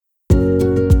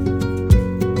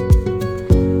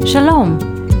Shalom,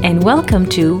 and welcome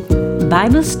to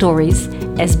Bible Stories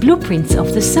as Blueprints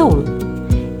of the Soul,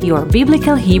 your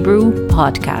Biblical Hebrew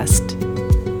podcast.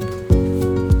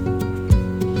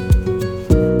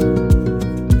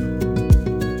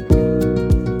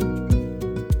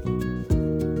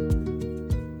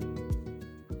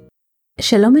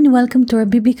 Shalom and welcome to our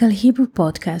Biblical Hebrew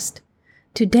podcast.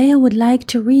 Today I would like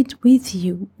to read with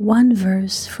you one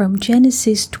verse from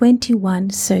Genesis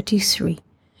 21:33.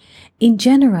 In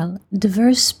general, the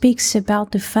verse speaks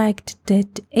about the fact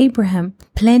that Abraham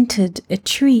planted a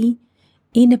tree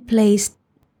in a place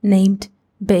named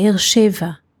Be'er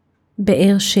Sheva.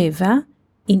 Be'er Sheva,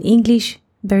 in English,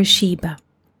 Beersheba.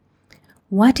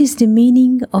 What is the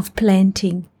meaning of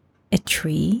planting a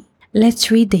tree?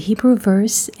 Let's read the Hebrew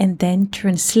verse and then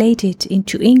translate it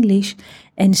into English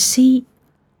and see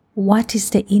what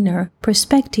is the inner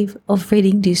perspective of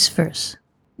reading this verse.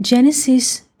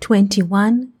 Genesis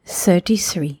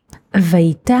 21:33.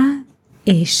 Vayita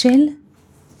Eshel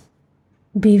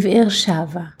biv'er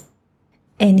Shava.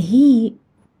 And he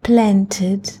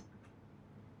planted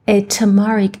a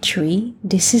tamarisk tree.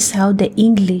 This is how the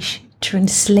English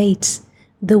translates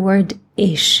the word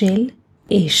Eshel,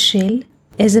 Eshel,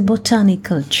 as a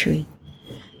botanical tree.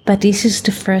 But this is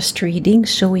the first reading,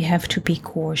 so we have to be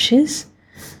cautious.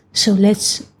 So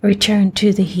let's return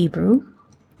to the Hebrew.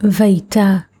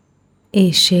 Vayita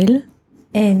Eshel,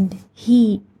 and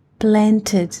he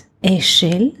planted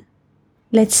Eshel.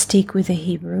 Let's stick with the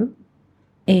Hebrew.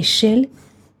 Eshel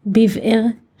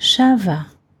biv'er Shava,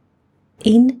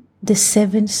 in the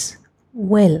seventh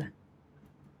well.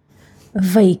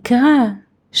 Vayikra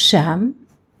Sham,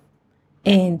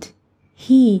 and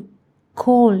he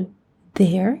called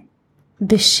there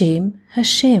B'Shem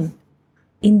Hashem,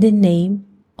 in the name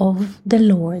of the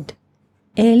Lord,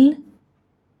 El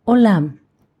Olam,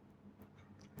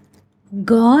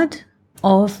 God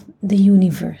of the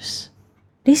universe.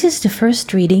 This is the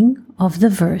first reading of the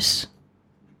verse.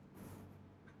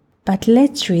 But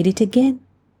let's read it again.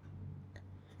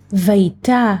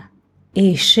 Vayita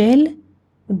Eshel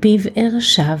biv'er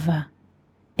Shava,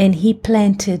 and he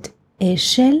planted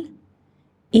Eshel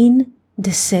in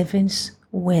the seventh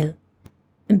well.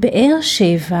 Be'er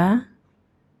Sheva,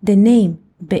 the name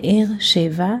Be'er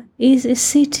Sheva, is a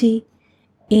city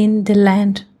in the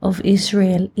land of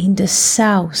Israel, in the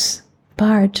south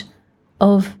part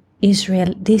of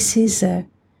Israel. This is a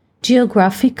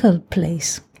geographical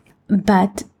place.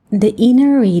 But the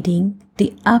inner reading,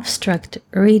 the abstract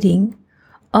reading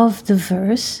of the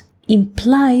verse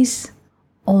implies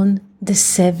on the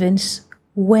seventh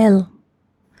well.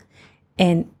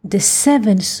 And the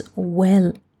seventh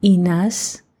well in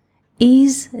us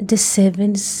is the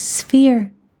seventh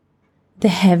sphere, the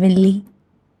heavenly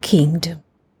kingdom.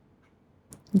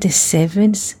 The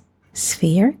seventh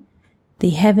sphere, the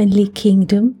heavenly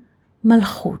kingdom,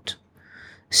 Malchut.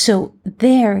 So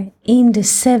there in the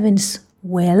seventh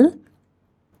well,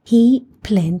 he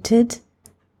planted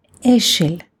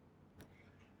Eshel.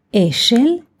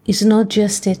 Eshel is not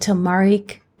just a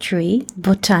tamarisk tree,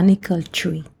 botanical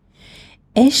tree.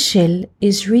 Eshel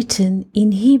is written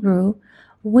in Hebrew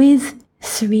with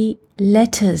 3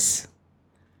 letters.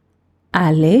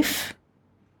 Aleph,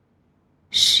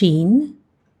 Shin,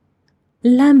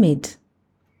 Lamed.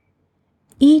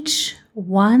 Each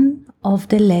one of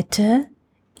the letter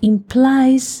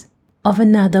implies of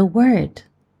another word.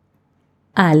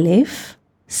 Aleph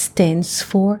stands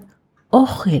for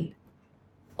Ochel.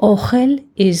 Ochel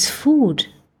is food.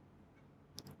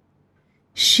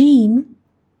 Shin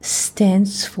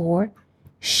stands for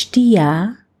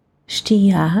Shtiya,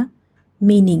 Shtiya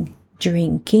meaning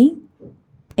drinking,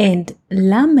 and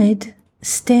Lamed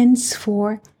stands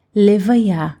for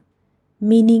Levaya,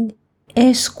 meaning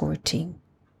escorting.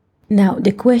 Now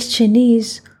the question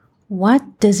is,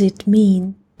 what does it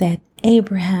mean that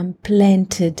Abraham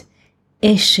planted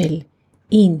Eshel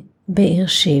in Be'er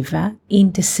Sheva,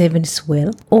 in the seventh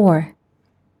well, or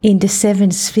in the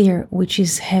seventh sphere, which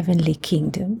is heavenly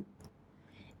kingdom?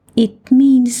 It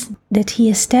means that he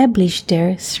established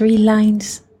there 3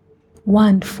 lines.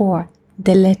 One for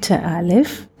the letter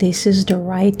Aleph. This is the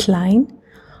right line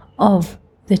of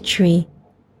the tree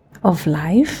of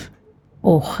life.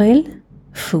 Ochel,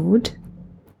 food.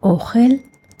 Ochel.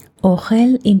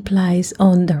 Ochel implies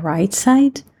on the right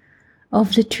side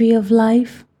of the tree of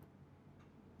life,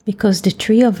 because the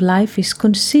tree of life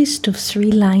consists of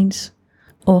 3 lines.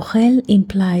 Ochel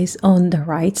implies on the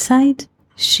right side.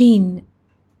 Shin,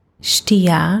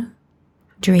 Shtiya,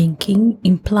 drinking,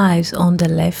 implies on the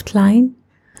left line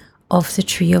of the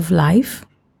tree of life.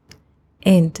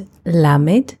 And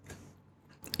Lamed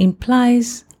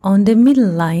implies on the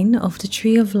middle line of the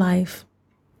tree of life.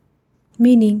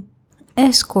 meaning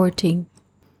escorting.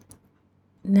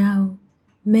 Now,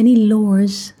 many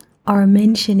laws are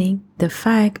mentioning the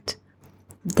fact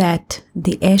that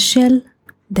the eshel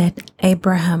that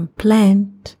Abraham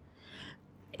planted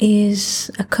is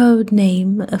a code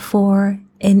name for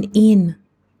an inn,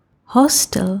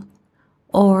 hostel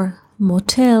or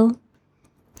motel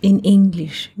in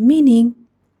English, meaning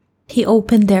he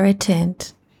opened there a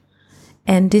tent,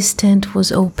 and this tent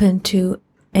was open to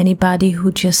anybody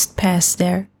who just passed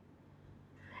there.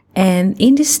 And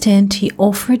in this tent he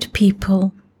offered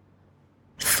people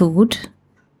food,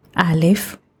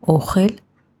 aleph, ochel.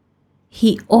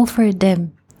 He offered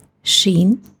them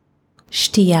shin,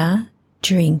 shtia,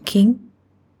 drinking.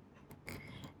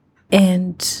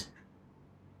 And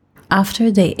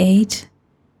after they ate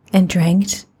and drank,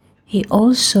 he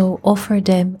also offered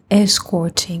them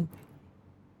escorting.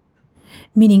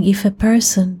 Meaning if a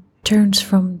person turns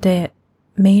from the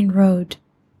main road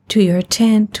to your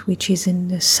tent, which is in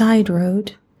the side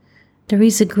road, there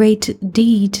is a great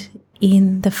deed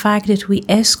in the fact that we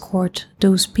escort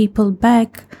those people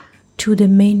back to the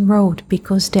main road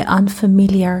because they're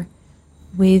unfamiliar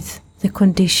with the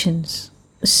conditions.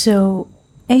 So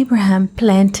Abraham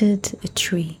planted a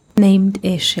tree named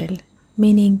Eshel,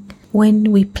 meaning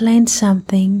when we plant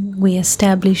something, we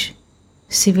establish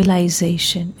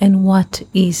civilization. And what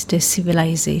is the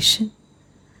civilization?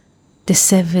 The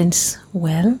seventh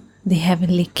well, the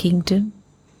heavenly kingdom,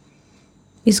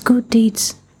 is good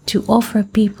deeds to offer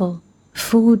people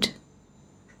food,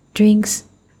 drinks,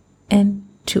 and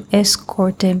to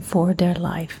escort them for their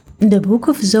life. The book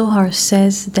of Zohar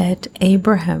says that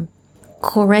Abraham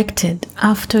corrected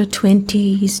after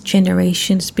 20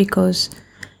 generations, because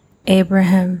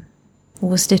Abraham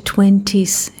was the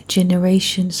 20th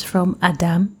generations from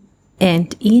Adam,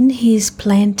 and in his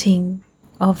planting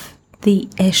of the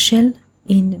Eshel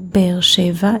in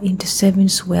Beersheba, in the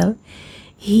seventh well,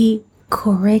 he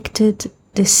corrected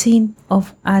the sin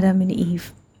of Adam and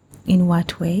Eve. In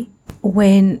what way?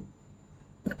 When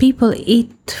people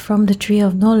eat from the tree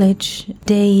of knowledge,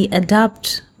 they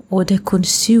adopt or they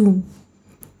consume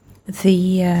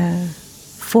the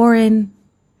foreign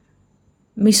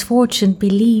misfortune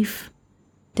belief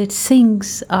that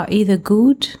things are either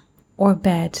good or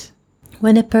bad.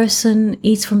 When a person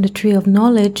eats from the tree of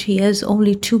knowledge, he has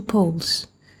only two poles,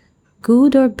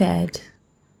 good or bad,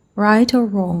 right or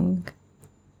wrong,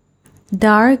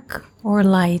 dark or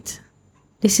light.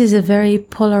 This is a very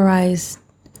polarized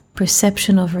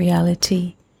perception of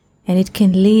reality, and it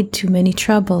can lead to many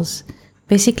troubles.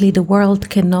 Basically, the world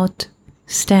cannot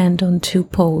stand on two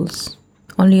poles,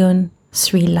 only on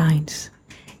three lines.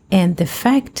 And the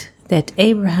fact that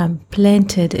Abraham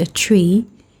planted a tree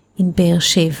in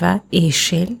Beersheba,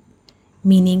 Eshel,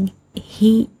 meaning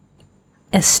he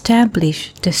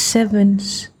established the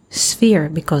seventh sphere,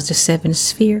 because the seventh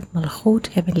sphere, Malchut,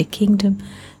 heavenly kingdom,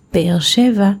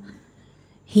 Beersheba,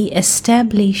 he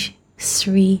established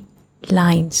three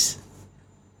lines.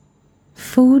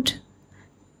 Food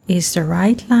is the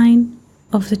right line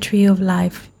of the tree of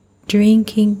life.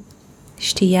 Drinking,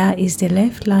 shtia, is the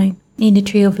left line in the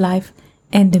tree of life,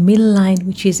 and the middle line,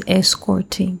 which is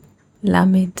escorting,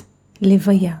 lamed,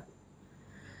 levaya.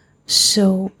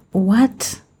 So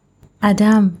what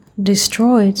Adam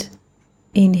destroyed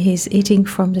in his eating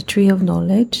from the tree of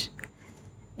knowledge,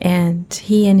 and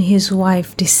he and his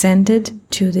wife descended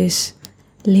to this,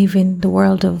 live in the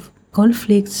world of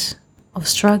conflicts, of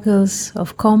struggles,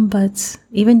 of combats.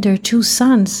 Even their two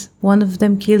sons, one of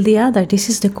them killed the other. This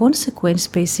is the consequence,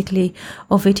 basically,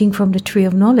 of eating from the tree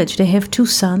of knowledge. They have two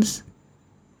sons,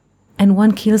 and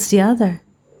one kills the other,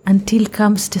 until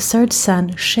comes the third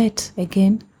son, Shet,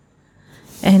 again.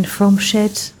 And from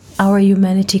Shet, our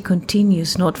humanity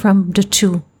continues, not from the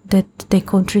two that they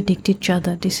contradict each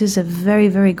other. This is a very,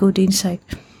 very good insight.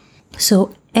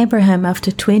 So Abraham,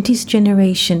 after 20th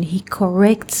generation, he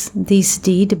corrects this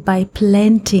deed by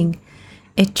planting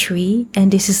a tree.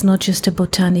 And this is not just a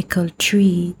botanical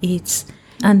tree, it's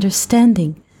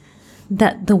understanding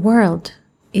that the world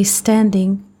is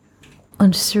standing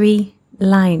on three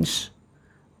lines,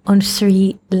 on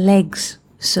three legs,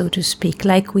 so to speak,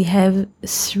 like we have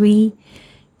 3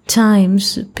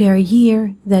 times per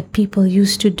year that people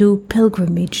used to do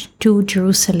pilgrimage to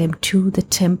Jerusalem, to the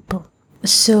temple.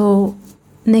 So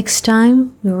next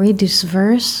time we read this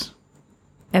verse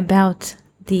about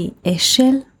the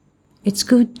Eshel, it's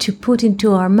good to put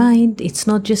into our mind it's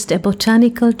not just a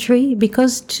botanical tree,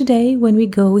 because today when we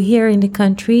go here in the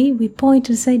country, we point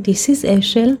and say, this is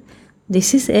Eshel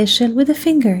with a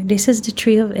finger. This is the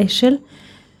tree of Eshel.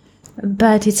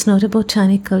 But it's not a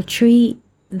botanical tree.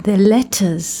 The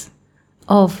letters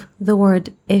of the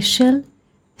word Eshel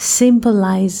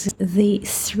symbolize the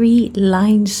 3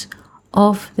 lines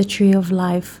of the tree of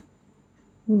life: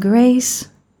 grace,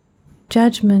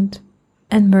 judgment,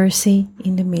 and mercy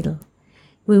in the middle.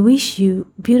 We wish you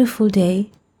a beautiful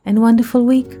day and wonderful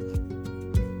week.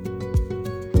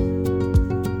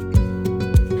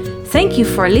 Thank you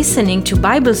for listening to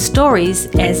Bible Stories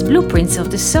as Blueprints of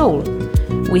the Soul.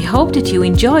 We hope that you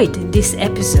enjoyed this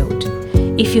episode.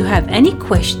 If you have any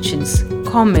questions,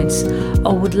 comments,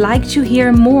 or would like to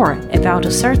hear more about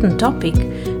a certain topic,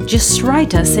 just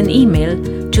write us an email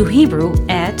to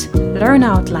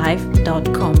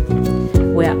hebrew@learnoutlive.com.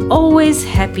 We are always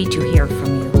happy to hear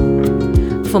from you.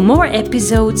 For more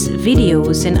episodes,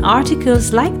 videos, and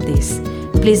articles like this,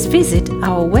 please visit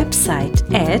our website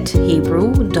at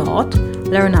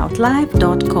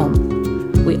hebrew.learnoutlive.com.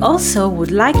 We also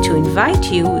would like to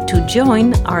invite you to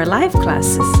join our live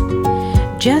classes.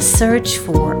 Just search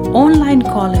for Online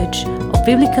College of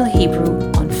Biblical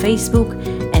Hebrew on Facebook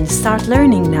and start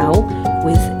learning now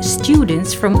with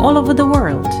students from all over the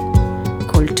world.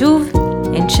 Kol Tuv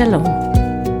and Shalom.